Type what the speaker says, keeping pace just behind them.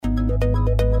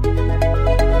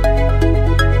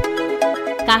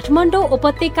काठमाडौँ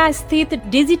उपत्यका स्थित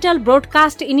digital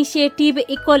broadcast initiative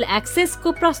equal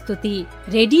एक्सेसको प्रस्तुति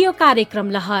रेडियो कार्यक्रम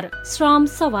लहर श्रम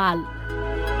सवाल।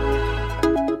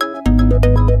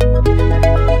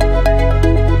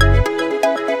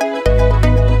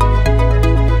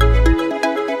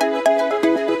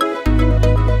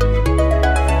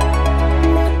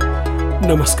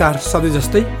 नमस्कार, सधैँ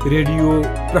जस्तै रेडियो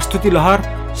प्रस्तुति लहर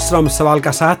श्रम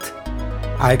सवालका साथ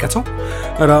आएका छौँ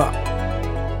र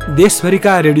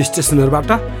देशभरिका रेडियो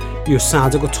स्टेसनहरूबाट यो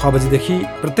साँझको 6 बजेदेखि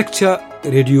प्रत्यक्ष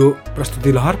रेडियो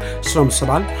प्रस्तुति लहर श्रम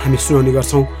सवाल हामी सुनाउने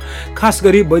गर्छौँ। खास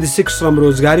गरी वैदेशिक श्रम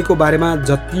रोजगारीको बारेमा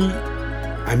जति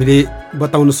हामीले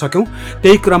बताउन सक्यौँ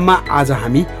त्यही क्रममा आज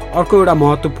हामी अर्को एउटा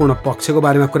महत्त्वपूर्ण पक्षको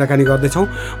बारेमा कुराकानी गर्दैछौँ।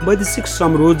 वैदेशिक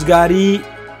श्रम रोजगारी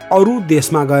अरू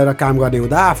देशमा गएर काम गर्ने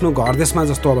हुँदा आफ्नो घर देशमा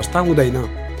जस्तो अवस्था हुँदैन।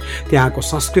 त्यहाँको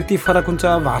संस्कृति फरक हुन्छ,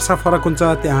 भाषा फरक हुन्छ,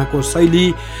 त्यहाँको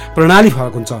शैली प्रणाली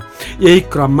फरक हुन्छ। यही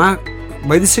क्रममा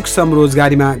वैदेशिक श्रम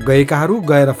रोजगारीमा गएकाहरू,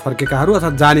 गएर फर्केकाहरू अथवा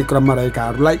जाने क्रममा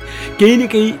रहेकाहरूलाई केही न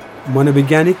केही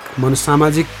मनोवैज्ञानिक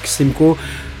मनोसामाजिक किसिमको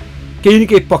केही न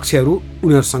केही पक्षहरू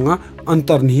उनीहरूसँग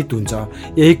अन्तर्निहित हुन्छ।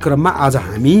 यही क्रममा आज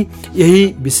हामी यही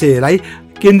विषयलाई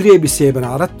केन्द्रीय विषय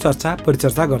बनाएर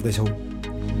परिचर्चा गर्दैछौँ।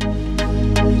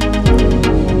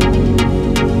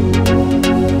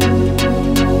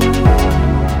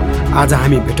 आज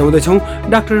हामी भेटाउँदैछौँ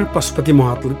डाक्टर पशुपति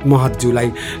महतज्यूलाई।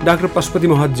 डाक्टर पशुपति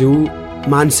महतज्यू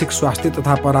मानसिक स्वास्थ्य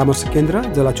तथा परामर्श केन्द्र,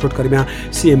 जसलाई छोटकरीमा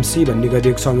CMC भन्ने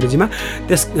गरिएको छ अङ्ग्रेजीमा,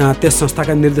 त्यस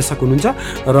संस्थाका निर्देशक हुनुहुन्छ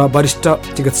र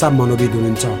वरिष्ठ चिकित्सा मनोविद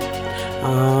हुनुहुन्छ।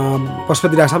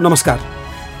 पशुपति डाक्टर साहब नमस्कार।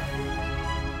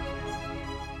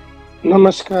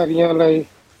 नमस्कार यहाँलाई।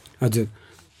 हजुर,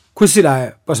 खुसी लाग्यो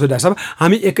पशुपति डाक्टर साहब।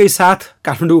 हामी एकैसाथ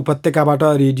काठमाडौँ उपत्यकाबाट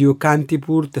रेडियो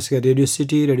कान्तिपुर, त्यसै गरी रेडियो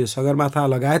सिटी, रेडियो सगरमाथा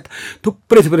लगायत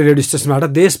थुप्रै रेडियो स्टेसनबाट,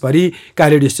 देशभरिका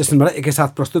रेडियो स्टेसनबाट एकैसाथ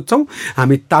प्रस्तुत छौँ।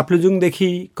 हामी ताप्लेजुङदेखि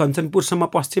कञ्चनपुरसम्म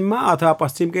पश्चिममा अथवा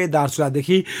पश्चिमकै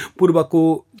दार्चुलादेखि पूर्वको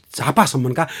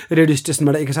झापासम्मका रेडियो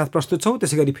स्टेसनबाट एकैसाथ प्रस्तुत छौँ।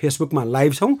 त्यसै गरी फेसबुकमा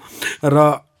लाइभ छौँ र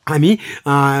हामी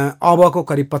अबको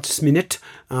करिब 25 मिनट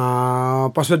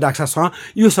पशुपति डाक्टरसँग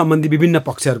यो सम्बन्धी विभिन्न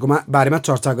पक्षहरूको बारेमा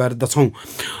चर्चा गर्दछौँ।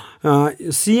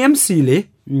 CMCले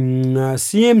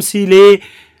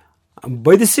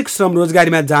वैदेशिक श्रम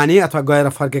रोजगारीमा जाने अथवा गएर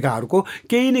फर्केकाहरूको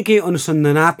केही न केही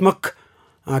अनुसन्धानात्मक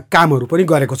कामहरू पनि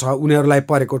गरेको छ। उनीहरूलाई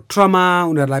परेको ट्रमा,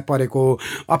 उनीहरूलाई परेको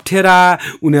अप्ठ्यारा,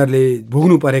 उनीहरूले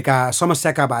भोग्नु परेका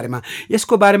समस्याका बारेमा,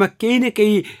 यसको बारेमा केही न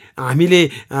केही हामीले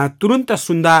तुरुन्त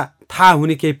सुन्दा थाहा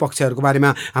हुने केही पक्षहरूको बारेमा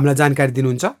हामीलाई जानकारी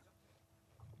दिनुहुन्छ?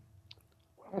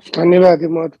 धन्यवाद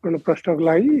महत्त्वपूर्ण प्रश्नको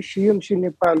लागि। CMC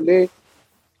नेपालले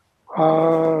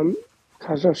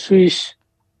खास स्विस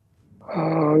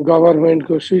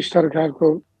गभर्मेन्टको, स्विस सरकारको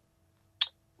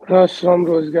र श्रम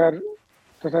रोजगार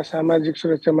तथा सामाजिक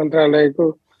सुरक्षा मन्त्रालयको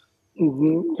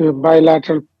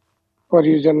बाइलाटरल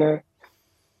परियोजना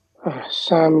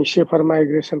सामी सेफर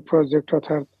माइग्रेसन प्रोजेक्ट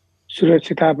अर्थात्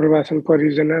सुरक्षित आप्रवासन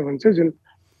परियोजना भन्छ, जुन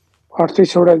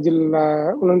 38वटा जिल्ला,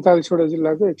 39वटा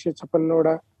जिल्लाको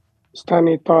 156वटा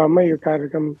स्थानीय तहमा यो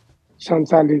कार्यक्रम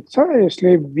सञ्चालित छ।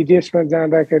 यसले विदेशमा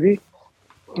जाँदाखेरि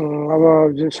अब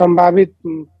जुन सम्भावित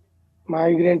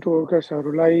माइग्रेन्ट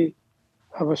वर्कर्सहरूलाई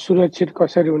अब सुरक्षित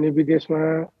कसरी हुने, विदेशमा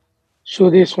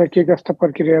स्वदेशमा के कस्ता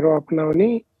प्रक्रियाहरू अपनाउने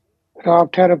र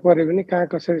अप्ठ्यारो पऱ्यो भने कहाँ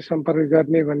कसरी सम्पर्क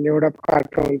गर्ने भन्ने एउटा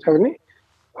पाठ हुन्छ भने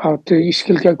त्यो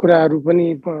स्किलका कुराहरू पनि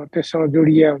त्यससँग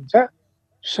जोडिया हुन्छ।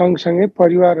 सँगसँगै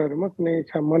परिवारहरूमा कुनै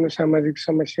मनोसामाजिक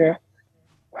समस्या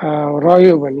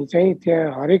रह्यो भने चाहिँ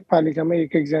त्यहाँ हरेक पालिकामा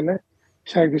एकजना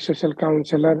साइको सोसल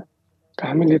काउन्सिलर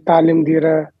हामीले तालिम दिएर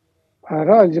र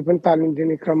अझै पनि तालिम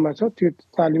दिने क्रममा छौँ। त्यो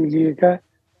तालिम लिएका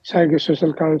साइको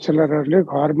सोसल काउन्सिलरहरूले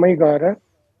घरमै गएर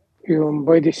यो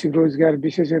वैदेशिक रोजगार,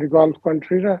 विशेष गरी गल्फ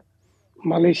कन्ट्री र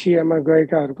मलेसियामा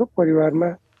गएकाहरूको परिवारमा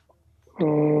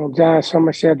जहाँ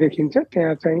समस्या देखिन्छ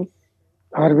त्यहाँ चाहिँ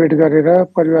घरभेट गरेर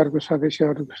परिवारको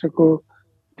सदस्यहरूको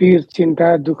पीर,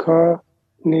 चिन्ता, दुःख,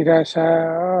 निराशा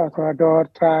अथवा डर,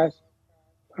 त्रास,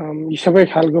 यी सबै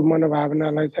खालको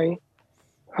मनोभावनालाई चाहिँ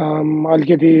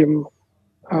अलिकति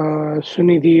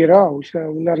सुनिदिएर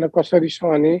उनीहरूलाई कसरी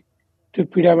सहने, त्यो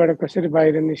पीडाबाट कसरी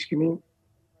बाहिर निस्किने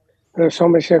र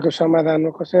समस्याको समाधानमा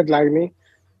कसरी लाग्ने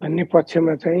भन्ने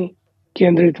पक्षमा चाहिँ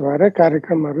केन्द्रित भएर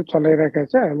कार्यक्रमहरू चलाइरहेका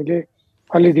छ। हामीले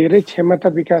अलि धेरै क्षमता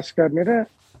विकास गर्ने र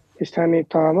स्थानीय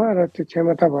तहमा र त्यो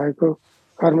क्षमता भएको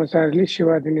कर्मचारीले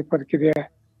सेवा दिने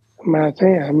प्रक्रियामा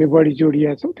चाहिँ हामी बढी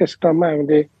जोडिया छौँ। त्यस क्रममा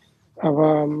हामीले अब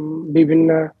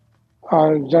विभिन्न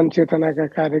जनचेतनाका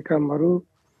कार्यक्रमहरू,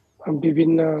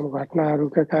 विभिन्न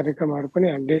घटनाहरूका कार्यक्रमहरू पनि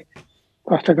हामीले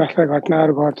कस्ता कस्ता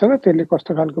घटनाहरू घट्छ र त्यसले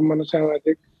कस्तो खालको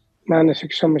मनोसामाजिक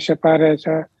मानसिक समस्या पारेछ,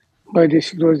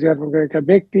 वैदेशिक रोजगारमा गएका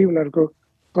व्यक्ति, उनीहरूको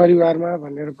परिवारमा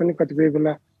भनेर पनि कतिपय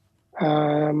बेला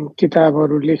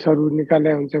किताबहरू लेखहरू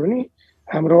निकाले हुन्छ भने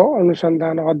हाम्रो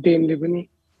अनुसन्धान अध्ययनले पनि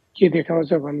के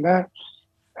देखाउँछ भन्दा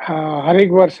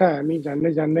हरेक वर्ष हामी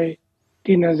झन्डै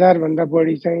 3000 भन्दा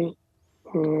बढी चाहिँ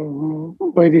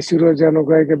वैदेशिक रोजगारमा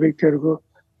गएका व्यक्तिहरूको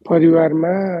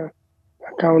परिवारमा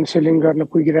काउन्सेलिङ गर्न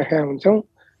पुगिरहेका हुन्छौँ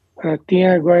र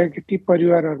त्यहाँ गएका ती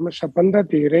परिवारहरूमा सबभन्दा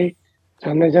धेरै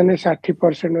झन्डै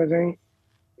 60% चाहिँ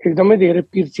एकदमै धेरै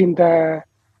पीर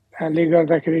चिन्ताले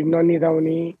गर्दाखेरि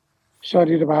ननिदाउने,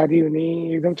 शरीर भारी हुने,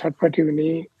 एकदम छटपटी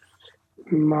हुने,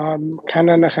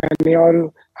 खाना नखाने, अरू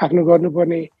आफ्नो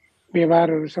गर्नुपर्ने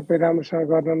व्यवहारहरू सबै राम्रोसँग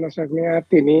गर्न नसक्ने,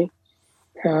 आत्तिने,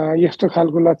 यस्तो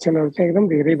खालको लक्षणहरू चाहिँ एकदम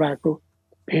धेरै भएको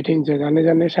भेटिन्छ,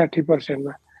 झन्डै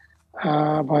 60%मा।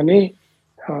 भने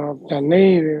झन्डै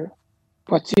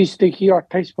 25 देखि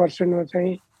 28%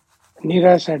 चाहिँ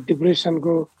निराशा,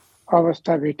 डिप्रेसनको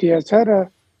अवस्था भेटिएको छ र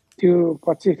त्यो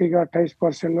 25 देखि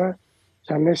 28%मा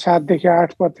झन्डै 7 देखि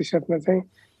 8% चाहिँ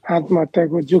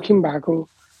आत्महत्याको जोखिम भएको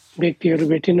व्यक्तिहरू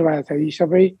भेटिनु भएको छ। यी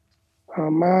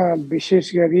सबैमा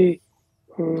विशेष गरी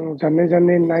झन्डै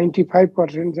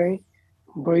 95% चाहिँ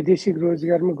वैदेशिक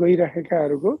रोजगारमा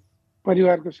गइरहेकाहरूको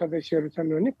परिवारको सदस्यहरू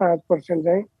छन् भने 5%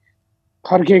 चाहिँ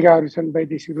फर्केकाहरू छन्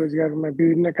वैदेशिक रोजगारमा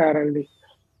विभिन्न कारणले।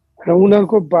 र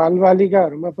उनीहरूको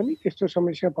बालबालिकाहरूमा पनि त्यस्तो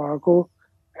समस्या भएको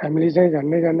हामीले चाहिँ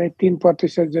झन्डै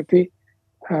 3% जति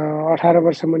 18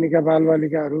 वर्ष मुनिका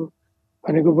बालबालिकाहरू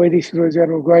भनेको वैदेशिक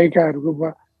रोजगारमा गएकाहरूको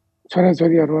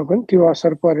छोराछोरीहरूमा पनि त्यो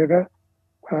असर परेर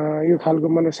यो खालको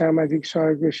मनोसामाजिक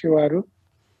सहयोगको सेवाहरू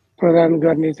प्रदान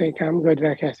गर्ने चाहिँ काम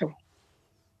गरिराखेका छौँ।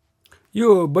 यो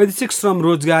वैदेशिक श्रम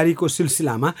रोजगारीको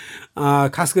सिलसिलामा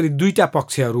खास गरी दुईटा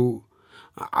पक्षहरू,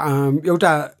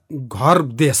 एउटा घर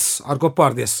देश, अर्को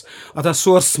परदेश अथवा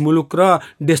सोर्स मुलुक र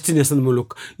डेस्टिनेसन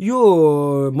मुलुक, यो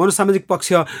मनोसामाजिक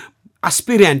पक्ष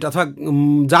एस्पिरेन्ट अथवा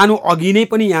जानु अघि नै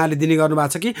पनि यहाँले दिने गर्नुभएको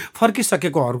छ कि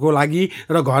फर्किसकेकोहरूको लागि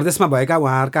र घर देशमा भएका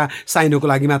उहाँहरूका साइनोको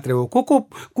लागि मात्रै हो?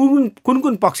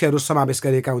 कुन पक्षहरू समावेश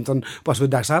गरिएका हुन्छन्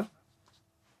पशुपति डाक्टर साहब?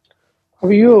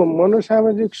 अब यो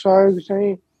मनोसामाजिक सहयोग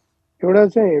चाहिँ एउटा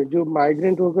चाहिँ जो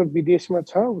माइग्रेन्ट वर्कर विदेशमा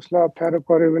छ उसलाई अप्ठ्यारो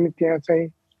पर्यो भने त्यहाँ चाहिँ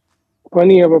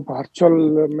पनि अब भर्चुअल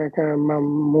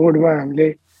मोडमा हामीले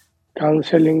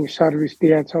काउन्सेलिङ सर्भिस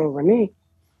दिएका छौँ भने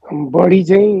बढी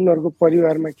चाहिँ उनीहरूको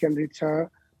परिवारमा केन्द्रित छ।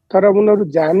 तर उनीहरू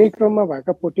जाने क्रममा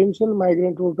भएका पोटेन्सियल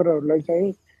माइग्रेन्ट वर्करहरूलाई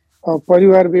चाहिँ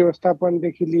परिवार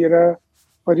व्यवस्थापनदेखि लिएर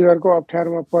परिवारको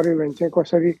अप्ठ्यारोमा पर्यो भने चाहिँ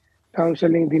कसरी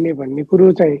काउन्सेलिङ दिने भन्ने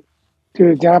कुरो चाहिँ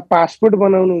त्यो जहाँ पासपोर्ट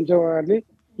बनाउनुहुन्छ उहाँहरूले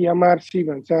एमआरसी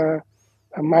भन्छ,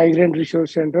 माइग्रेन्ट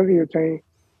रिसोर्स सेन्टर। यो चाहिँ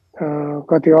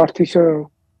कति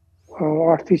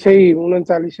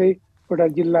 3839वटा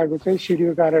जिल्लाको चाहिँ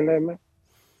सिडिओ कार्यालयमा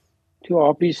त्यो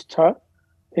अफिस छ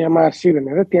एमआरसी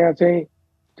भनेर। त्यहाँ चाहिँ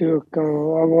त्यो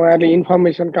अब उहाँले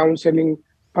इन्फर्मेसन काउन्सेलिङ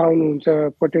पाउनुहुन्छ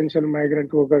पोटेन्सियल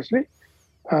माइग्रेन्ट वर्कर्सले।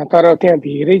 तर त्यहाँ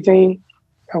धेरै चाहिँ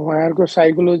उहाँहरूको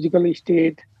साइकोलोजिकल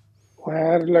स्टेट,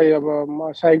 उहाँहरूलाई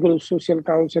अब सोसियल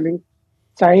काउन्सेलिङ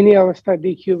चाहिने अवस्था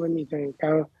देखियो भने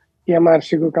चाहिँ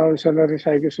एमआरसीको काउन्सिलर,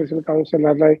 साइको सोसियल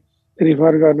काउन्सिलरलाई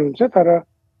रिफर गर्नुहुन्छ। तर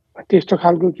त्यस्तो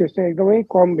खालको केस चाहिँ एकदमै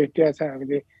कम भेटिएको छ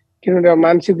हामीले, किनभने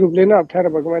मानसिक रूपले नै अप्ठ्यारो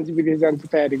भएको मान्छे विदेश जान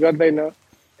तयारी गर्दैन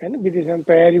होइन। विदेश जान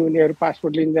तयारी हुनेहरू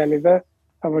पासपोर्ट लिन जाने त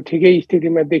अब ठिकै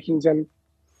स्थितिमा देखिन्छन्,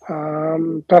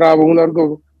 तर अब उनीहरूको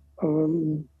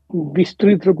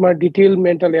विस्तृत रूपमा डिटेल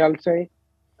मेन्टल हेल्थ चाहिँ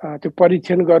त्यो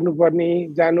परीक्षण गर्नुपर्ने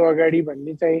जानु अगाडि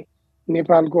भन्ने चाहिँ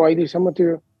नेपालको अहिलेसम्म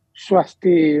त्यो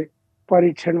स्वास्थ्य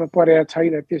परीक्षणमा परेको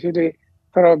छैन। त्यसैले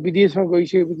तर विदेशमा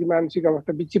गइसकेपछि मानसिक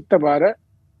अवस्था विक्षिप्त भएर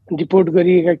डिपोर्ट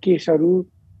गरिएका केसहरू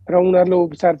र उनीहरूलाई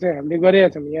उपचार चाहिँ हामीले गरेका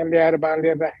छौँ। यहाँ ल्याएर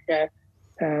बाँधेर राखेका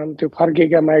त्यो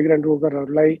फर्केका माइग्रेन्ट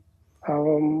वर्करहरूलाई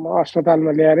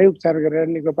अस्पतालमा ल्याएरै उपचार गरेर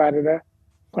निको पारेर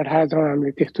पठाएका छौँ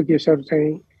हामीले त्यस्तो केसहरू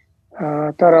चाहिँ।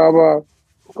 तर अब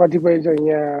कतिपय चाहिँ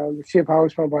यहाँ सेफ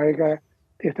हाउसमा भएका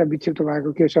त्यस्ता विक्षिप्त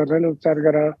भएको केसहरूलाई पनि उपचार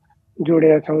गरेर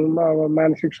जोडेका छौँ। अब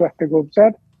मानसिक स्वास्थ्यको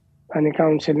उपचार अनि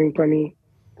काउन्सेलिङ पनि।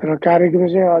 तर कार्यक्रम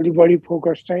चाहिँ अलि बढी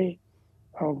फोकस चाहिँ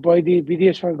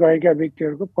विदेशमा गएका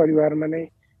व्यक्तिहरूको परिवारमा नै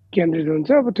केन्द्रित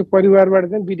हुन्छ। अब त्यो परिवारबाट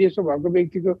चाहिँ विदेशमा भएको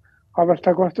व्यक्तिको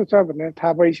अवस्था कस्तो छ भनेर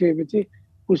थाहा पाइसकेपछि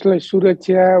उसलाई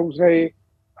सुरक्षा, उसलाई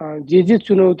जे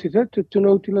चुनौती छ त्यो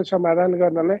चुनौतीलाई समाधान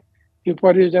गर्नलाई यो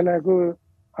परियोजनाको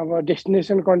अब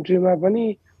डेस्टिनेसन कन्ट्रीमा पनि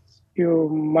यो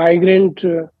माइग्रेन्ट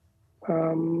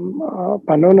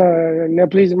भनौँ न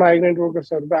नेप्लिज माइग्रेन्ट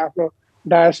वर्कर्सहरूको आफ्नो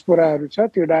डायस्पोराहरू छ,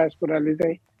 त्यो डायस्पोराले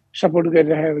चाहिँ सपोर्ट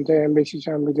गरिरहेको हुन्छ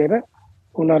एम्बेसीसँग मिलेर।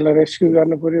 उनीहरूलाई रेस्क्यु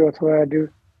गर्नु पर्यो अथवा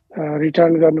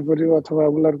रिटर्न गर्नु पर्यो अथवा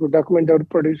उनीहरूको डकुमेन्टहरू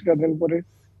प्रड्युस गरिदिनु पर्यो।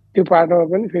 त्यो पाटोमा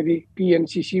पनि फेरि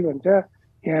पिएनसिसी भन्छ,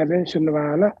 यहाँले पनि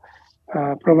सुन्नुभयो होला,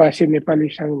 प्रवासी नेपाली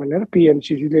सङ्घ भनेर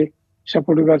पिएनसिसीले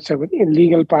सपोर्ट गर्छ भने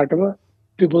लिगल पार्टमा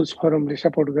पिपुल्स फोरमले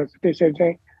सपोर्ट गर्छ। त्यसरी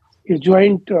चाहिँ यो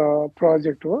जोइन्ट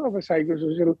प्रोजेक्ट हो। अब साइको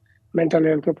सोसियल मेन्टल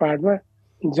हेल्थको पार्टमा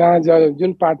जहाँ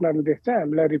जुन पार्टनरले देख्छ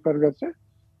हामीलाई रिफर गर्छ।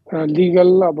 लिगल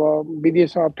अब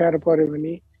विदेशमा अप्ठ्यारो पऱ्यो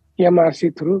भने एमआरसी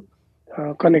थ्रु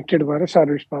कनेक्टेड भएर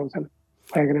सर्भिस पाउँछन्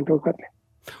माइग्रेन्ट वर्करले।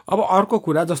 अब अर्को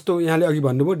कुरा जस्तो यहाँले अघि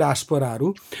भन्नुभयो डायस्पोराहरू,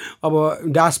 अब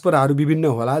डायस्पोराहरू विभिन्न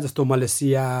होला, जस्तो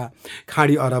मलेसिया,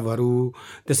 खाडी अरबहरू,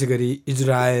 त्यसै गरी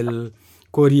इजरायल,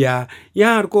 कोरिया,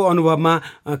 यहाँहरूको अनुभवमा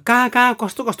कहाँ कहाँ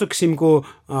कस्तो कस्तो किसिमको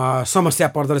समस्या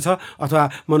पर्दो रहेछ अथवा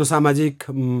मनोसामाजिक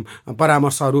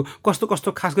परामर्शहरू कस्तो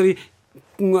कस्तो, खास गरी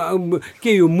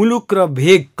के यो मुलुक र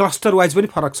भेग क्लस्टर वाइज पनि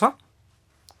फरक छ?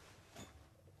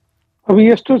 अब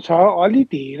यस्तो छ, अलि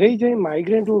धेरै चाहिँ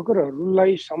माइग्रेन्ट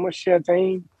वर्करहरूलाई समस्या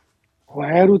चाहिँ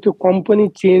उहाँहरू त्यो कम्पनी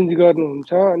चेन्ज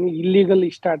गर्नुहुन्छ अनि इलिगल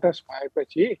स्टाटस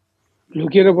भएपछि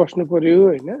लुकेर बस्नु पर्यो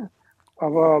होइन।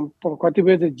 अब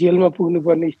कतिपय त जेलमा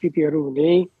पुग्नुपर्ने स्थितिहरू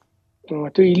हुने,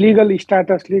 त्यो इलिगल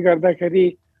स्टाटसले गर्दाखेरि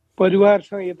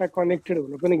परिवारसँग यता कनेक्टेड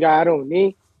हुनु पनि गाह्रो हुने।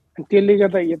 अनि त्यसले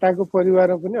गर्दा यताको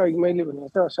परिवारमा पनि अघि मैले भने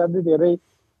जस्तो असाध्यै धेरै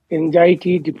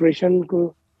एन्जाइटी डिप्रेसनको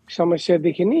समस्या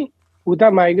देखिने। उता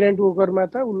माइग्रेन्ट वर्करमा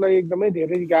त उसलाई एकदमै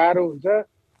धेरै गाह्रो हुन्छ,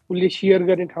 उसले सेयर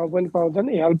गर्ने ठाउँ पनि पाउँदैन,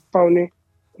 हेल्प पाउने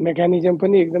मेकानिजम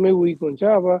पनि एकदमै विक हुन्छ।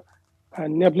 अब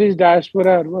नेप्लिज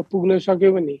डायस्पोराहरूमा पुग्न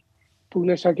सक्यो भने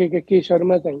पुग्न सकेका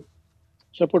केसहरूमा चाहिँ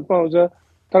सपोर्ट पाउँछ।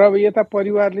 तर अब यता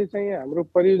परिवारले चाहिँ हाम्रो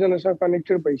परियोजनासँग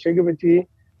कनेक्टेड भइसकेपछि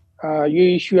यो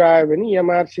इस्यु आयो भने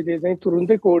एमआरसीले चाहिँ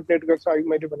तुरुन्तै कोअर्डिनेट गर्छ अघि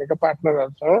मैले भनेका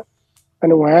पार्टनरहरूसँग।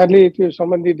 अनि उहाँहरूले त्यो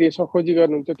सम्बन्धित देशमा खोजी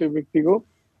गर्नुहुन्छ त्यो व्यक्तिको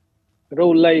र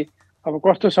उसलाई अब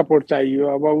कस्तो सपोर्ट चाहियो।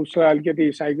 अब उसलाई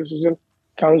अलिकति साइको सोसियल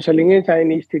काउन्सिलिङै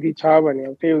चाहिने स्थिति छ भने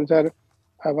अब त्यही अनुसार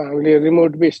अब हामीले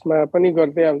रिमोट बेसमा पनि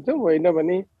गर्दै आउँछौँ। होइन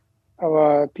भने अब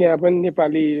त्यहाँ पनि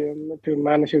नेपाली त्यो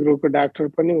मानसिक रोगको डाक्टर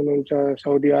पनि हुनुहुन्छ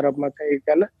साउदी अरबमा चाहिँ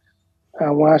एकजना,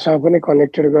 उहाँसँग पनि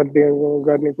कनेक्टेड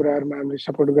गर्ने कुराहरूमा हामीले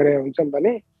सपोर्ट गरेका हुन्छौँ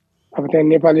भने अब त्यहाँ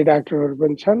नेपाली डाक्टरहरू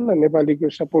पनि छन्। नेपालीको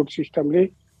सपोर्ट सिस्टमले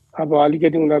अब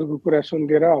अलिकति उनीहरूको कुरा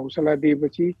सुनिदिएर हौसला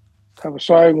दिएपछि अब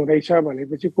सहयोग हुँदैछ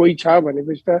भनेपछि, कोही छ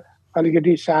भनेपछि त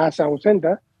अलिकति साहस आउँछ नि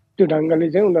त। त्यो ढङ्गले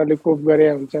चाहिँ उनीहरूले कोप गरे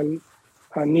हुन्छन्।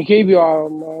 निकै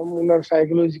उनीहरू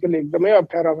साइकोलोजिकली एकदमै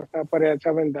अप्ठ्यारो अवस्थामा परेको छ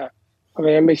भने त अब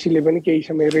एमएससीले पनि केही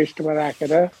समय रेस्टमा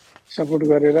राखेर सपोर्ट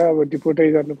गरेर अब डिपोर्टै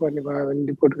गर्नुपर्ने भयो भने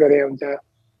डिपोर्ट गरे हुन्छ,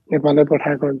 नेपालमै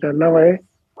पठाएको हुन्छ। नभए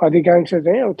अधिकांश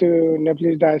चाहिँ अब त्यो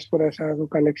नेप्लिज डायस्पोरासँगको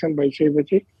कनेक्सन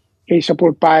भइसकेपछि केही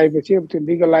सपोर्ट पाएपछि अब त्यो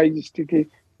लिगलाइज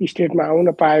स्टेटमा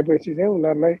आउन पाएपछि चाहिँ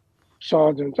उनीहरूलाई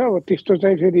सहज हुन्छ। अब त्यस्तो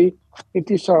चाहिँ फेरि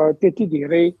त्यति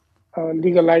धेरै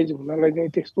लिगलाइज हुनलाई चाहिँ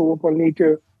त्यस्तो ओपनली त्यो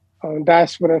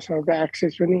डायस्पोरासँगको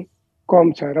एक्सेस पनि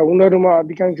कम छ र उनीहरूमा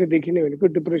अधिकांश देखिने भनेको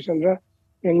डिप्रेसन र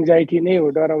एङ्जाइटी नै हो,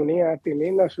 डराउने, आत्तिने,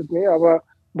 नसुत्ने, अब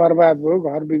बर्बाद भयो,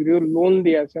 घर बिग्रियो, लोन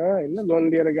दिएछ होइन, लोन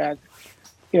दिएर गएको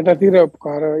छ। यतातिर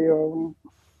घर यो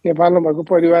नेपालमा भएको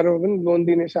परिवारमा पनि लोन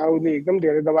दिने साहुले एकदम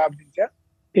धेरै दबाब दिन्छ।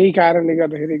 त्यही कारणले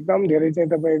गर्दाखेरि एकदम धेरै चाहिँ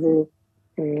तपाईँको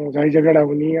झैझगडा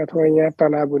हुने अथवा यहाँ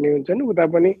तनाव हुने हुन्छ नि। उता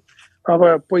पनि अब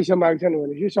पैसा माग्छन्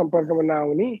भनेपछि सम्पर्कमा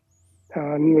नआउने,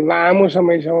 लामो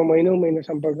समयसम्म महिना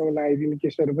सम्पर्कमा नआइदिने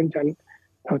केसहरू पनि छन्।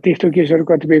 अब त्यस्तो केसहरू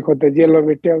कतिपय खोज्दा जेलमा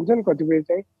भेट्या हुन्छन्, कतिपय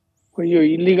चाहिँ यो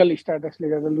इलिगल स्टाटसले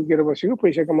गर्दा लुकेर बसेको,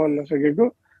 पैसा कमाउन नसकेको,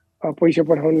 पैसा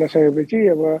पठाउन नसकेपछि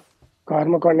अब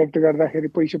घरमा कनेक्ट गर्दाखेरि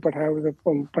पैसा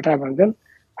पठा भन्छन्।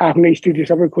 आफ्नो स्थिति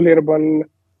सबै खुलेर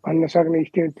भन्न सक्ने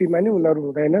स्थितिमा नि उनीहरू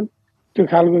हुँदैनन्। त्यो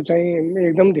खालको चाहिँ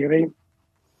एकदम धेरै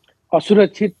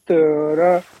असुरक्षित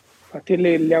र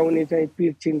त्यसले ल्याउने चाहिँ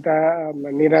पीड, चिन्ता,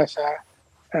 निराशा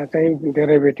चाहिँ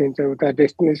धेरै भेटिन्छ उता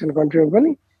डेस्टिनेसन कन्ट्रीमा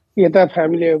पनि, यता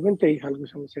फ्यामिलीमा पनि त्यही खालको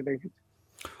समस्या देखिन्छ।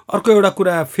 अर्को एउटा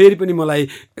कुरा फेरि पनि मलाई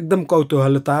एकदम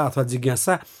कौतूहलता अथवा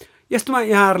जिज्ञासा, यस्तोमा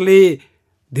यहाँहरूले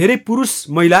धेरै पुरुष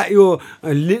महिला यो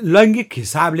लैङ्गिक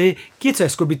हिसाबले के छ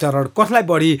यसको वितरण, कसलाई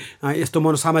बढी यस्तो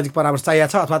मनोसामाजिक परामर्श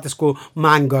चाहिएको छ अथवा त्यसको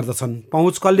माग गर्दछन्,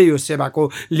 पहुँच कसले यो सेवाको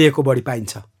लिएको बढी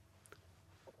पाइन्छ?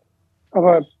 अब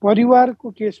परिवारको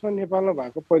केसमा नेपालमा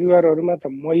भएको परिवारहरूमा त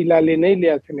महिलाले नै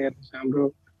ल्याएको थिएन। हेर्नुहोस् हाम्रो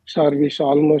सर्भिस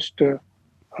अलमोस्ट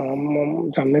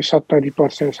झन्डै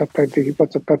 70%, 70% देखि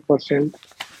 75%।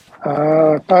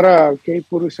 तर केही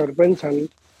पुरुषहरू पनि छन्।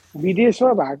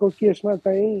 विदेशमा भएको केसमा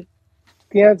चाहिँ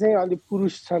त्यहाँ चाहिँ अलिक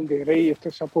पुरुष छन् धेरै यस्तो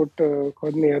सपोर्ट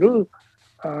खोज्नेहरू,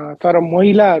 तर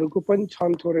महिलाहरूको पनि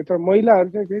छन् थोरै। तर महिलाहरू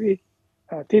चाहिँ फेरि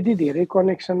त्यति धेरै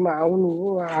कनेक्सनमा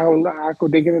आएको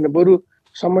देखिँदैन। बरु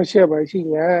समस्या भएपछि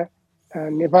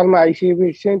यहाँ नेपालमा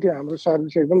आइसकेपछि चाहिँ त्यो हाम्रो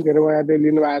सर्भिस एकदम धेरै उहाँहरूले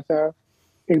लिनुभएको छ।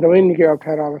 एकदमै निकै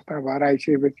अप्ठ्यारो अवस्था भएर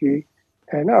आइसकेपछि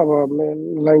होइन, अब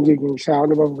लैङ्गिक हिंसा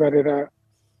अनुभव गरेर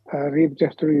रेप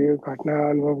जस्तो यो घटना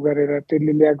अनुभव गरेर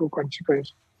त्यसले ल्याएको कन्सिक्वेन्स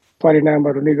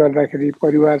परिणामहरूले गर्दाखेरि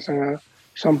परिवारसँग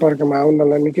सम्पर्कमा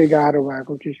आउनलाई निकै गाह्रो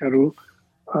भएको केसहरू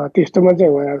त्यस्तोमा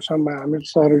चाहिँ उहाँहरूसम्म हाम्रो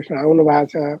सर्भिसमा आउनु भएको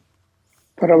छ।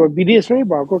 तर अब विदेशमै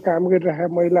भएको काम गरिरहेका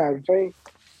महिलाहरू चाहिँ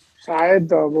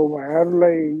सायद अब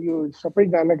उहाँहरूलाई यो सबै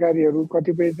जानकारीहरू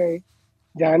कतिपय चाहिँ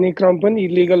जाने क्रम पनि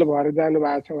इलिगल भएर जानु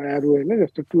भएको छ उहाँहरू होइन,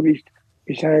 जस्तो टुरिस्ट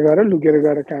भिसामा गएर लुकेर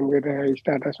गएर काम गरिरहेको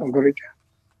स्टाटस हुँदो रहेछ।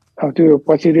 अब त्यो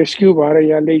पछि रेस्क्यु भएर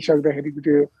यहाँ ल्याइसक्दाखेरिको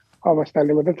त्यो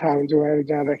अवस्थाले मात्रै थाहा हुन्छ उहाँहरू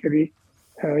जाँदाखेरि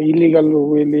इलिगल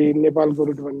वेले नेपालको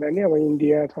रुट भन्दा नि अब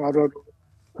इन्डिया अथवा अरू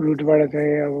रुटबाट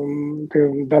चाहिँ अब त्यो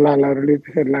दलालहरूले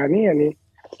त्यसरी लाने अनि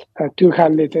त्यो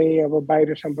खालले चाहिँ अब बाहिर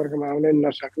सम्पर्कमा आउनै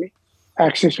नसक्ने,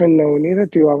 एक्सेस पनि नहुने र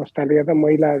त्यो अवस्थाले गर्दा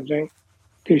महिलाहरू चाहिँ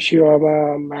त्यो सेवामा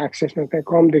एक्सेसमा चाहिँ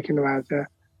कम देखिनु भएको छ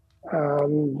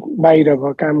बाहिर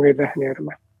भयो काम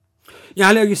गरिराख्नेहरूमा।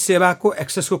 यहाँले अघि सेवाको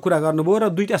एक्सेसको कुरा गर्नुभयो र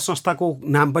दुईवटा संस्थाको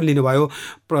नाम पनि लिनुभयो,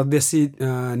 प्रदेशी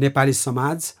नेपाली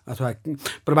समाज अथवा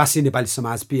प्रवासी नेपाली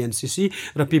समाज PNCC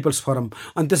र पिपल्स फोरम।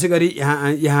 अनि त्यसै गरी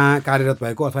यहाँ कार्यरत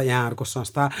भएको अथवा यहाँहरूको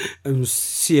संस्था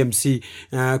CMC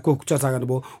को चर्चा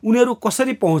गर्नुभयो। उनीहरू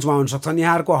कसरी पहुँचमा आउन सक्छन्?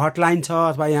 यहाँहरूको हटलाइन छ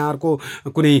अथवा यहाँहरूको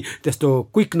कुनै त्यस्तो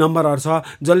क्विक नम्बरहरू छ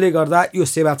जसले गर्दा यो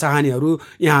सेवा चाहनेहरू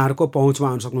यहाँहरूको पहुँचमा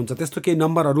आउन सक्नुहुन्छ? त्यस्तो केही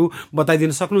नम्बरहरू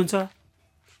बताइदिन सक्नुहुन्छ?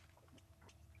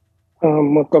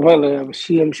 म तपाईँलाई अब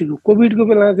CMCको कोभिडको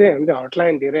बेला चाहिँ हामीले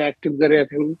हटलाइन धेरै एक्टिभ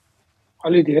गरेका थियौँ।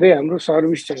 अलि धेरै हाम्रो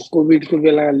सर्भिस चाहिँ कोभिडको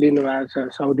बेला लिनुभएको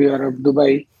छ, साउदी अरब,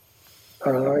 दुबई,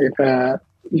 यता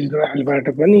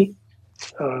इजरायलबाट पनि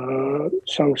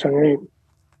सँगसँगै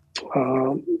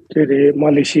के अरे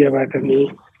मलेसियाबाट नि।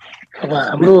 अब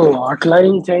हाम्रो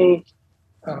हटलाइन चाहिँ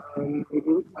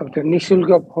अब त्यो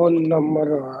निःशुल्क फोन नम्बर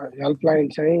हेल्पलाइन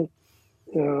चाहिँ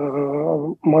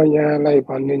म यहाँलाई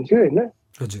भनिदिन्छु होइन।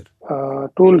 हजुर,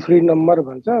 टोल फ्री नम्बर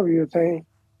भन्छ। अब यो चाहिँ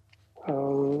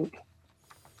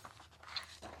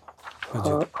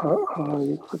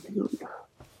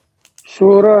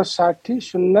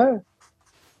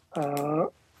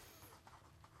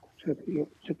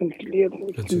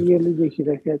 1660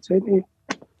 देखिरहेको छैन।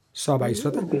 सबै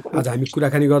श्रोता, आज हामी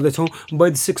कुराकानी गर्दैछौँ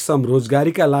वैदेशिक श्रम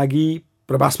रोजगारीका लागि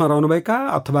प्रवासमा रहनुभएका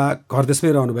अथवा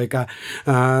घरदेशमै रहनुभएका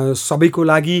सबैको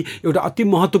लागि एउटा अति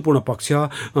महत्त्वपूर्ण पक्ष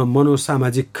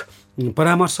मनोसामाजिक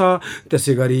परामर्श,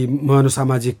 त्यसै गरी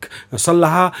मनोसामाजिक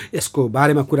सल्लाह, यसको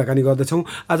बारेमा कुराकानी गर्दैछौँ।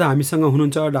 आज हामीसँग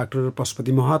हुनुहुन्छ डाक्टर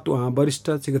पशुपति महत। उहाँ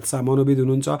वरिष्ठ चिकित्सा मनोविद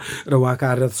हुनुहुन्छ र उहाँ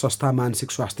कार्यरत संस्था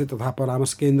मानसिक स्वास्थ्य तथा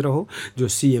परामर्श केन्द्र हो जो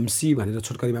CMC भनेर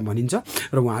छोटकरीमा भनिन्छ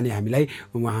र उहाँले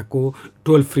हामीलाई उहाँको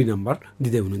टोल फ्री नम्बर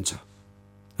दिँदै हुनुहुन्छ।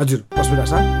 हजुर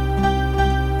पशुपति साहब,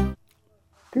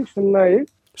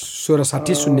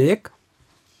 1660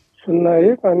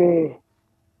 01 अनि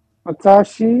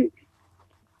 85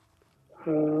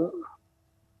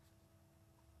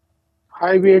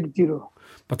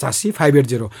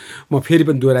 580। म फेरि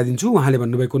पनि दोहोऱ्याइदिन्छु, उहाँले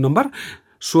भन्नुभएको नम्बर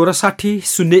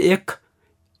 1660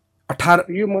 18।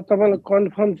 यो म तपाईँलाई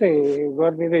कन्फर्म चाहिँ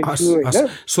गरिदिँदैछु होइन।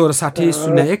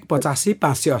 1660 85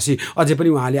 580। अझै पनि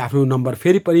उहाँले आफ्नो नम्बर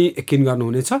फेरि पनि यकिन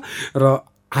गर्नुहुनेछ। र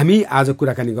हामी आज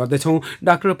कुराकानी गर्दैछौँ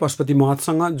डाक्टर पशुपति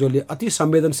महतसँग, जसले अति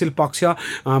संवेदनशील पक्ष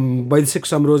वैदेशिक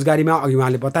श्रम रोजगारीमा अघि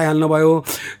उहाँले बताइहाल्नुभयो।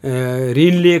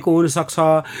 ऋण लिएको हुनसक्छ,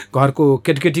 घरको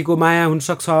केटकेटीको माया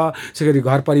हुनसक्छ, त्यसै गरी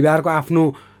घर परिवारको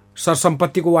आफ्नो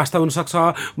सरसम्पत्तिको वास्ता हुनसक्छ,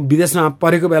 विदेशमा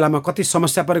परेको बेलामा कति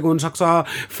समस्या परेको हुनसक्छ,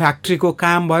 फ्याक्ट्रीको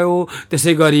काम भयो,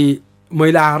 त्यसै गरी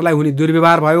महिलाहरूलाई हुने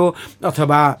दुर्व्यवहार भयो,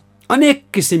 अथवा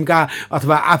अनेक किसिमका,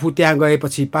 अथवा आफू त्यहाँ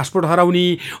गएपछि पासपोर्ट हराउने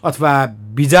अथवा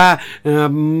भिजा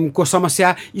को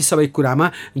समस्या, यी सबै कुरामा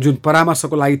जुन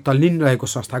परामर्शको लागि तल्लीन रहेको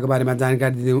संस्थाको बारेमा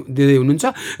जानकारी दिँदै हुनुहुन्छ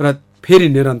र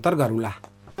फेरि निरन्तर गरौँला।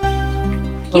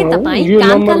 के तपाईँ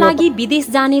कामका लागि विदेश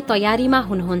जाने तयारीमा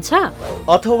हुनुहुन्छ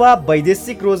अथवा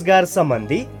वैदेशिक रोजगार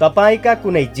सम्बन्धी तपाईका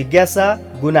कुनै जिज्ञासा,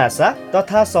 गुनासा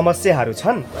तथा समस्याहरू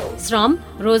छन्? श्रम,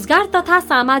 रोजगार तथा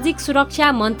सामाजिक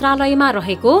सुरक्षा मन्त्रालयमा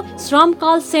रहेको श्रम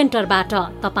कल सेन्टरबाट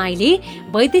तपाईले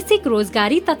वैदेशिक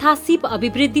रोजगारी तथा सिप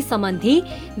अभिवृद्धि सम्बन्धी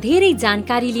धेरै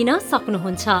जानकारी लिन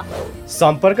सक्नुहुन्छ।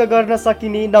 सम्पर्क गर्न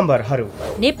सकिने नम्बरहरू: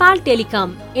 नेपाल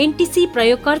टेलिकम NTC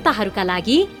प्रयोगकर्ताहरूका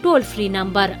लागि टोल फ्री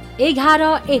नम्बर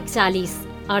 1141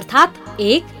 अर्थात्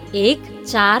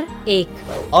 1141।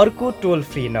 अर्को टोल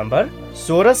फ्री नम्बर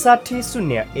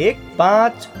 1660 01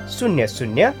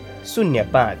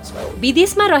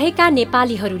 विदेशमा रहेका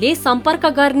नेपालीहरूले सम्पर्क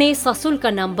गर्ने सशुल्क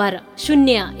नम्बर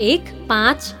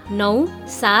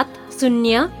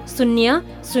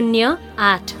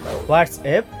 0159700008।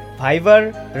 व्हाट्सएप,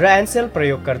 फाइबर र एन्सेल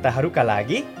प्रयोगकर्ताहरूका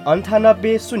लागि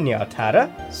 98 018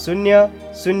 00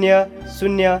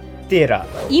 013।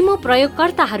 इमो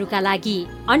प्रयोगकर्ताहरूका लागि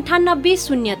 98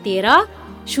 013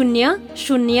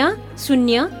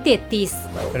 000033।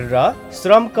 र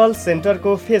श्रम कल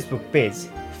सेन्टरको Facebook page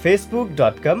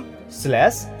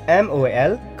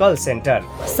facebook.com/MOL call centre.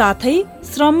 साथै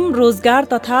श्रम रोजगार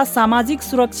तथा सामाजिक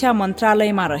सुरक्षा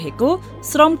मन्त्रालयमा रहेको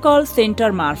श्रम कल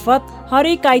सेन्टर मार्फत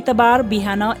हरेक आइतबार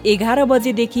बिहान 11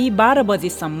 बजेदेखि 12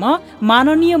 बजेसम्म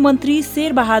माननीय मन्त्री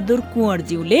शेरबहादुर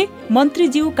कुँवरज्यूले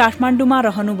मन्त्रीज्यू काठमाडौँमा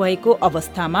रहनुभएको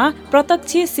अवस्थामा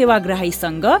प्रत्यक्ष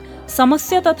सेवाग्राहीसँग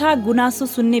समस्या तथा गुनासो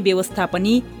सुन्ने व्यवस्था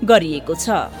पनि गरिएको छ।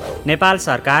 नेपाल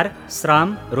सरकार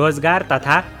श्रम रोजगार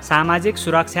तथा सामाजिक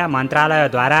सुरक्षा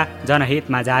मन्त्रालयद्वारा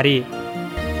जनहितमा जारी।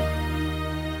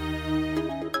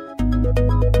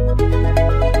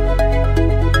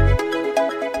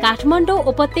 काठमाडौँ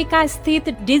उपत्यका स्थित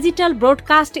डिजिटल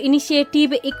ब्रोडकास्ट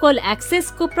इनिसिएटिभ इक्वल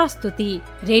एक्सेसको प्रस्तुति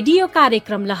रेडियो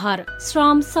कार्यक्रम लहर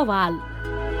श्रम सवाल।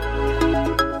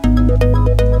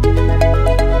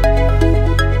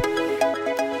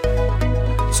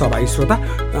 सहभागी श्रोता,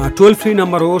 टोल फ्री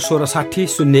नम्बर हो 1660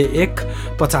 01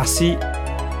 85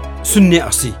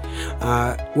 080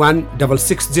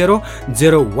 1660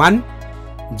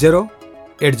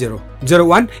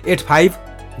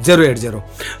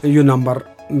 0185 यो नम्बर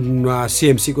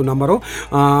CMC को नम्बर हो।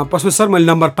 पशुपति सर, मैले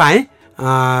नम्बर पाएँ,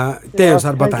 त्यही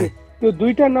अनुसार बताएँ। यो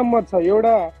दुईटा नम्बर छ,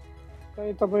 एउटा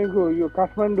चाहिँ तपाईँको यो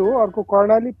काठमाडौँ हो, अर्को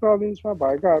कर्णाली प्रोभिन्समा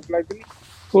भएकाहरूलाई पनि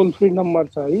टोल फ्री नम्बर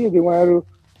छ है। यदि उहाँहरू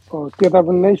त्यता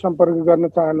पनि नै सम्पर्क गर्न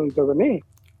चाहनुहुन्छ भने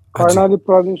कर्णाली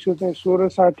प्रोभिन्सको चाहिँ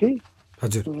 1660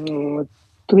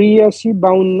 83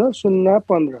 52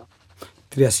 015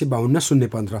 83 52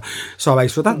 015।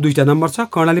 सहभागी श्रोता, दुईटा नम्बर छ।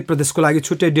 कर्णाली प्रदेशको लागि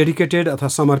छुट्टै डेडिकेटेड अथवा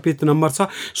समर्पित नम्बर छ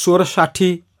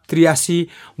 1660 83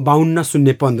 52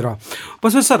 015।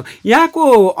 पशुपति सर,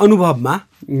 यहाँको अनुभवमा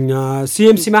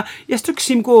CMCमा यस्तो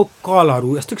किसिमको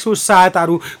कलहरू, यस्तो किसिमको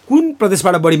सहायताहरू कुन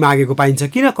प्रदेशबाट बढी मागेको पाइन्छ?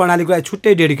 किन कर्णालीको लागि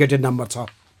छुट्टै डेडिकेटेड नम्बर छ?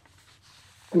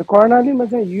 कर्णालीमा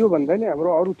चाहिँ यो भन्दा नि हाम्रो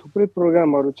अरू थुप्रै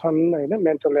प्रोग्रामहरू छन् होइन,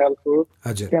 मेन्टल हेल्थको।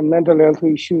 त्यहाँ मेन्टल हेल्थको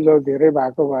इस्युजहरू धेरै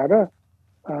भएको भएर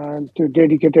त्यो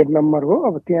डेडिकेटेड नम्बर हो।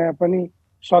 अब त्यहाँ पनि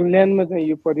सल्यानमा चाहिँ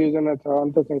यो परियोजना छ,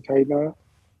 अन्त चाहिँ छैन।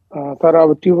 तर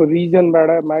अब त्यो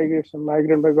रिजनबाट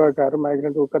माइग्रेन्टमा गएकाहरू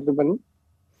माइग्रेन्टको कति पनि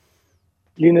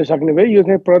लिन सक्ने भए यो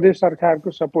चाहिँ प्रदेश सरकारको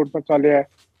सपोर्टमा चले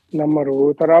नम्बर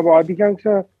हो। तर अब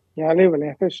अधिकांश यहाँले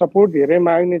भने जस्तै सपोर्ट धेरै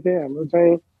माग्ने चाहिँ हाम्रो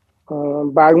चाहिँ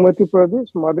बागमती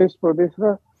प्रदेश, मध्य प्रदेश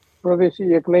र प्रदेश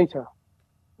एक नै छ।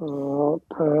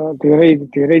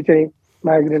 धेरै चाहिँ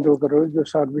माइग्रेन्ट वर्करहरू जो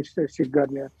सर्भिस सिक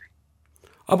गर्ने।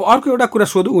 अब अर्को एउटा कुरा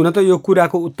सोधौँ, हुन त यो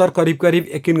कुराको उत्तर करिब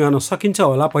यकिन गर्न सकिन्छ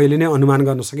होला, पहिले नै अनुमान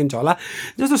गर्न सकिन्छ होला।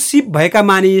 जस्तो सिप भएका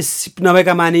मानिस, सिप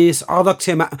नभएका मानिस,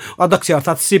 अध्यक्ष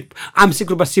अर्थात् सिप आंशिक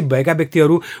रूपमा सिप भएका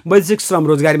व्यक्तिहरू वैदेशिक श्रम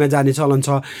रोजगारीमा जाने चलन छ।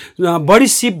 बढी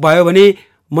सिप भयो भने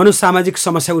मनोसामाजिक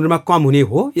समस्या उनीहरूमा कम हुने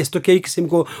हो, यस्तो केही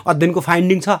किसिमको अध्ययनको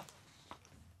फाइन्डिङ छ?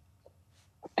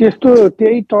 त्यस्तो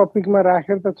त्यही टपिकमा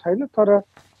राखेर त छैन, तर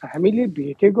हामीले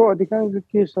भेटेको अधिकांश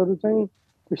केसहरू चाहिँ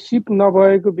सिप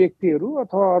नभएको व्यक्तिहरू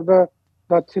अथवा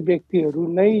अर्धदक्ष व्यक्तिहरू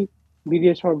नै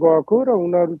विदेशमा गएको र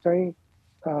उनीहरू चाहिँ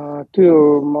त्यो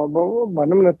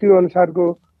भनौँ न त्यो अनुसारको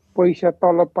पैसा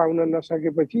तलब पाउन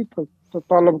नसकेपछि,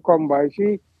 तलब कम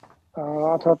भएपछि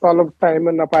अथवा तलब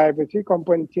टाइममा नपाएपछि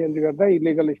कम्पनी चेन्ज गर्दा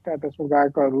इलिगल स्ट्याटसमा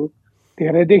गएकोहरू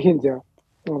धेरै देखिन्छ।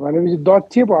 भनेपछि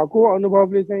दक्ष भएको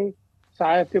अनुभवले चाहिँ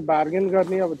सायद त्यो बार्गेन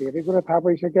गर्ने, अब धेरै कुरा थाहा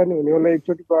पाइसक्यो नि हुने होला,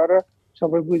 एकचोटि गएर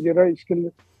सबै बुझेर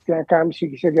स्किल त्यहाँ काम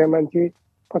सिकिसके मान्छे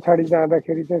पछाडि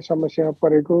जाँदाखेरि चाहिँ समस्यामा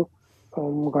परेको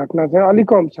घटना चाहिँ अलिक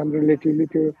कम छन् रिलेटिभली।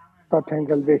 त्यो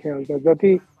तथ्याङ्कले देखे हुन्छ।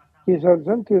 जति केसहरू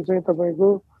छन् त्यो चाहिँ तपाईँको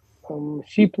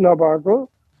सिप नभएको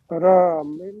र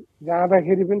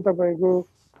जाँदाखेरि पनि तपाईँको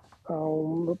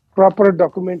प्रपर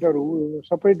डकुमेन्टहरू,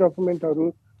 सबै डकुमेन्टहरू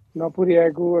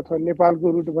नपुर्याएको अथवा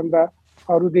नेपालको रुटभन्दा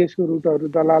अरू देशको रुटहरू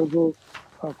दलालको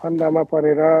फन्दामा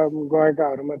परेर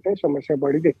गएकाहरूमा चाहिँ समस्या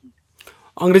बढी देखिन्छ।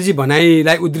 अङ्ग्रेजी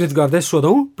भनाइलाई उद्धृत गर्दै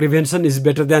सोधौँ, prevention is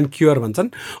better than cure भन्छन्।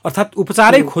 अर्थात्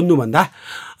उपचारै खोज्नुभन्दा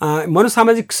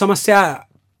मनोसामाजिक समस्या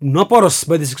नपरोस्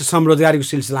वैदेशिक श्रम रोजगारीको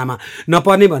सिलसिलामा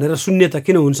नपर्ने भनेर शून्य त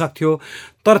किन हुन सक्थ्यो?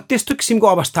 तर त्यस्तो किसिमको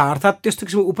अवस्था अर्थात् त्यस्तो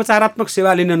किसिमको उपचारात्मक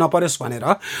सेवा लिन नपरोस् भनेर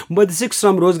वैदेशिक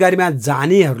श्रम रोजगारीमा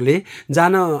जानेहरूले,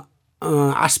 जान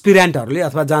एस्पिरेन्टहरूले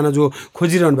अथवा जान जो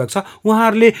खोजिरहनु भएको छ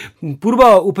उहाँहरूले पूर्व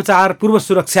उपचार, पूर्व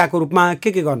सुरक्षाको रूपमा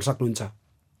के गर्न सक्नुहुन्छ?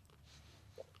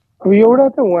 अब एउटा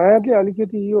त उहाँहरूले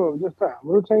अलिकति यो जस्तो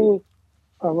हाम्रो चाहिँ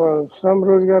अब श्रम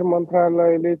रोजगार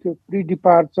मन्त्रालयले त्यो प्री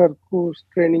डिपार्चरको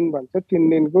ट्रेनिङ भन्छ 3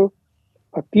 दिनको,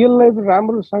 त्यसलाई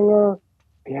राम्रोसँग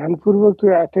ध्यानपूर्वक त्यो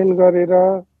एटेन्ड गरेर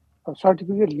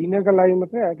सर्टिफिकेट लिनका लागि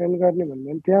मात्रै एटेन्ड गर्ने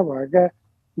भन्ने त्यहाँ भएका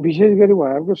विशेष गरी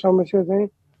उहाँहरूको समस्या चाहिँ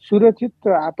सुरक्षित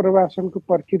आप्रवासनको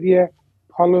प्रक्रिया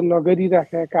फलो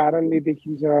नगरिराखेका कारणले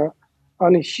देखिन्छ।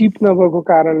 अनि सिप नभएको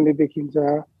कारणले देखिन्छ।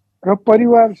 र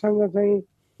परिवारसँग चाहिँ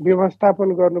व्यवस्थापन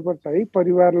गर्नुपर्छ है,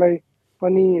 परिवारलाई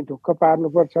पनि ढुक्क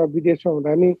पार्नुपर्छ। विदेशमा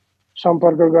हुँदा नि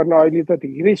सम्पर्क गर्न अहिले त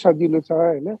धेरै सजिलो छ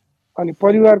होइन। अनि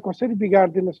परिवार कसरी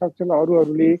बिगारिदिन सक्छन्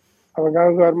अरूहरूले। अब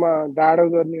गाउँघरमा डाँडो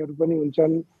गर्नेहरू पनि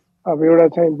हुन्छन्। अब एउटा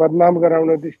चाहिँ बदनाम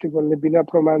गराउने दृष्टिकोणले बिना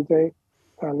प्रमाण चाहिँ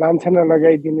लान्छना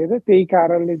लगाइदिने र त्यही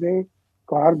कारणले चाहिँ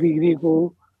घर बिग्रिएको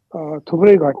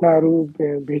थुप्रै घटनाहरू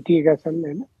भेटिएका छन्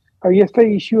होइन। अब यस्तै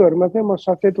इस्युहरूमा चाहिँ म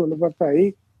सचेत हुनुपर्छ है।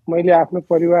 मैले आफ्नो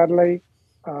परिवारलाई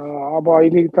अब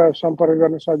अहिले त सम्पर्क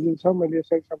गर्न सजिलो छ, मैले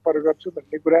यसरी सम्पर्क गर्छु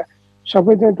भन्ने कुरा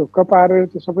सबै चाहिँ ढुक्क पारेर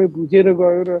त्यो सबै बुझेर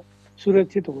गयो र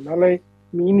सुरक्षित हुनलाई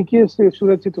इनकेस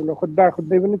सुरक्षित हुन खोज्दै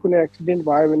पनि कुनै एक्सिडेन्ट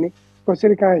भयो भने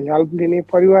कसरी कहाँ हेल्प लिने,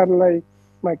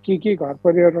 परिवारलाईमा के घर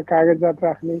परिवारमा कागजात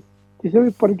राख्ने, त्यो सबै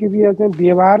प्रक्रिया चाहिँ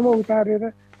व्यवहारमा उतारेर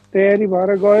तयारी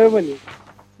भएर गयो भने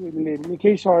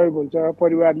निकै सहयोग हुन्छ।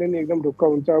 परिवारले नि एकदम ढुक्क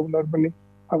हुन्छ, उनीहरू पनि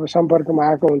अब सम्पर्कमा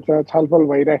आएको हुन्छ, छलफल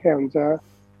भइरहेको हुन्छ।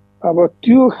 अब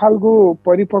त्यो खालको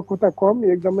परिपक्वता कम,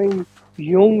 एकदमै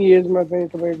यङ एजमा चाहिँ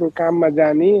तपाईँको काममा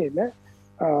जाने होइन।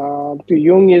 त्यो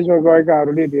यङ एजमा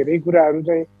गएकाहरूले धेरै कुराहरू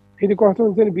चाहिँ फेरि कस्तो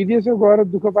हुन्छ नि, विदेशमा गएर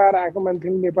दुःख पाएर आएको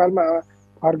मान्छेले नेपालमा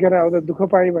फर्केर आउँदा दुःख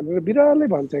पाएँ भनेर बिरलै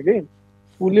भन्छ कि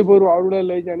उसले बरु अरूलाई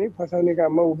लैजाने फसाउने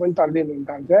काममा ऊ पनि तल्लिनु हुन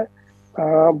थाल्छ।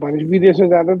 भनेपछि विदेशमा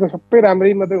जाँदा त सबै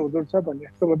राम्रै मात्रै हुँदो रहेछ भन्ने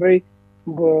जस्तो मात्रै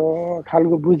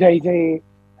खालको बुझाइ चाहिँ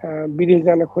विदेश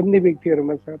जान खोज्ने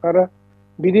व्यक्तिहरूमा छ। तर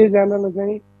विदेश जानलाई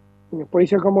चाहिँ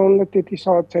पैसा कमाउनलाई त्यति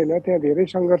सहज छैन, त्यहाँ धेरै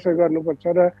सङ्घर्ष गर्नुपर्छ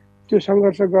र त्यो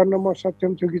सङ्घर्ष गर्न म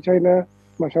सक्षम छु कि छैन,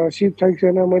 मसँग सिप छ कि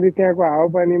छैन, मैले त्यहाँको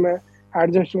हावापानीमा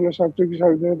एडजस्ट हुन सक्छु कि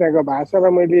सक्दैन, त्यहाँको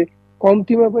भाषालाई मैले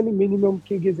कम्तीमा पनि मिनिमम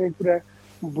के चाहिँ कुरा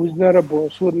बुझ्न र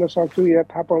सोध्न सक्छु या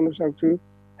थाहा पाउन सक्छु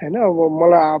होइन। अब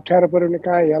मलाई अप्ठ्यारो पऱ्यो भने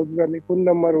कहाँ हेल्प गर्ने, कुन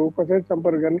नम्बर हो, कसरी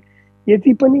सम्पर्क गर्ने,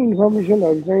 यति पनि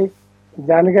इन्फर्मेसनहरू चाहिँ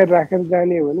जानकारी राखेर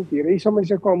जाने हो भने धेरै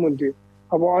समस्या कम हुन्थ्यो।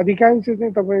 अब अधिकांश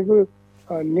चाहिँ तपाईँको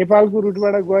नेपालको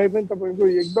रुटबाट गए पनि तपाईँको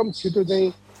एकदम छिटो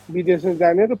चाहिँ विदेशमा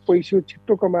जाने र पैसा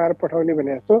छिट्टो कमाएर पठाउने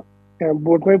भने जस्तो त्यहाँ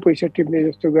बोटमै पैसा टिप्ने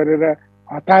जस्तो गरेर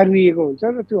हतारिएको हुन्छ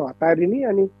र त्यो हतारिने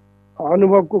अनि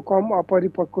अनुभवको कम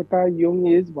अपरिपक्वता यङ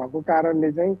एज भएको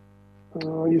कारणले चाहिँ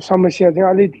यो समस्या चाहिँ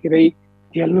अलिक धेरै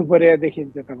झेल्नु परेको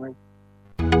देखिन्छ। तपाईँ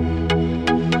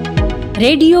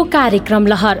रेडियो कार्यक्रम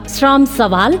लहर श्रम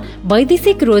सवाल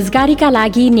वैदेशिक रोजगारीका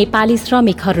लागि नेपाली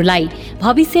श्रमिकहरूलाई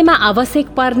भविष्यमा आवश्यक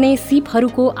पर्ने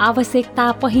सिपहरूको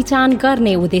आवश्यकता पहिचान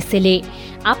गर्ने उद्देश्यले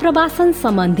आप्रवासन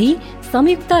सम्बन्धी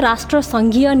संयुक्त राष्ट्र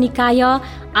सङ्घीय निकाय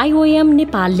IOM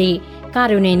नेपालले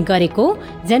कार्यान्वयन गरेको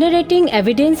generating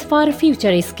evidence for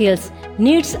future skills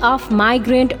needs of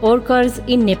migrant workers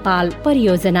in Nepal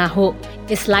परियोजना हो।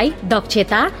 यसलाई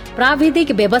दक्षता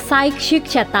प्राविधिक व्यावसायिक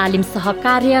शिक्षा तालिम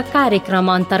सहकार्य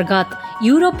कार्यक्रम अन्तर्गत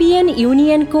युरोपियन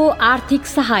युनियनको आर्थिक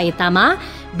सहायतामा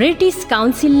ब्रिटिस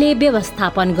काउन्सिलले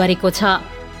व्यवस्थापन गरेको छ।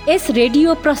 यस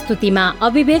रेडियो प्रस्तुतिमा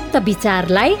अभिव्यक्त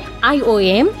विचारलाई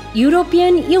IOM,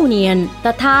 युरोपियन युनियन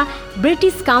तथा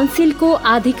ब्रिटिस काउन्सिलको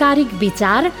आधिकारिक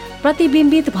विचार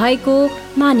प्रतिबिम्बित भएको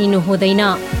मानिनु हुँदैन।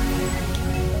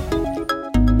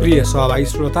 प्रिय सहभागी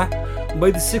श्रोता,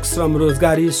 वैदेशिक श्रम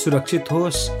रोजगारी सुरक्षित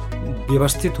होस्,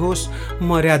 व्यवस्थित होस्,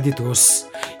 मर्यादित होस्,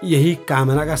 यही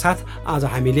कामनाका साथ आज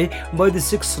हामीले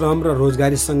वैदेशिक श्रम र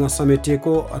रोजगारीसँग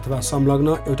समेटिएको अथवा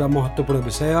संलग्न एउटा महत्त्वपूर्ण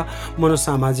विषय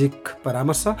मनोसामाजिक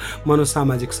परामर्श,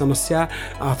 मनोसामाजिक समस्या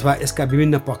अथवा यसका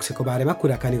विभिन्न पक्षको बारेमा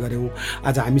कुराकानी गऱ्यौँ।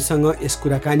 आज हामीसँग यस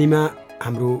कुराकानीमा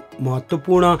हाम्रो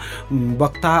महत्त्वपूर्ण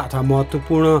वक्ता अथवा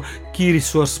महत्त्वपूर्ण की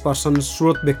रिसोर्स पर्सन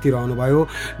स्रोत व्यक्ति रहनुभयो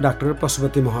डाक्टर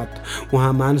पशुपति महत।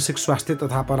 उहाँ मानसिक स्वास्थ्य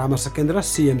तथा परामर्श केन्द्र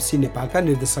CMC नेपालका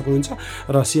निर्देशक हुनुहुन्छ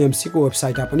र CMC को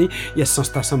वेबसाइटमा पनि यस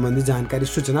संस्था सम्बन्धी जानकारी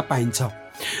सूचना पाइन्छ।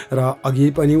 र अघि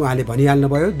पनि उहाँले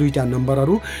भनिहाल्नुभयो दुईटा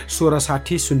नम्बरहरू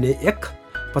 166001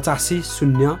 85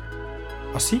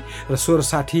 080 र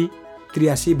 1660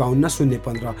 83 52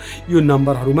 015 यो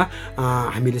नम्बरहरूमा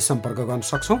हामीले सम्पर्क गर्न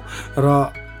सक्छौँ। र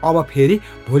अब फेरि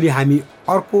भोलि हामी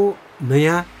अर्को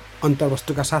नयाँ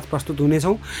अन्तर्वस्तुका साथ प्रस्तुत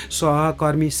हुनेछौँ।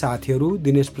 सहकर्मी साथीहरू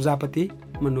दिनेश प्रजापति,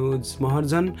 मनोज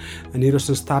महर्जन, निरो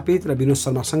संस्थापित र विनोद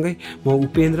शर्मासँगै म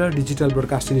Upendra digital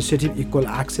broadcast initiative equal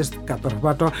एक्सेसका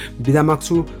तर्फबाट बिदा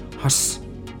माग्छु। हस्,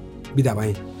 बिदा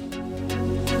भएँ।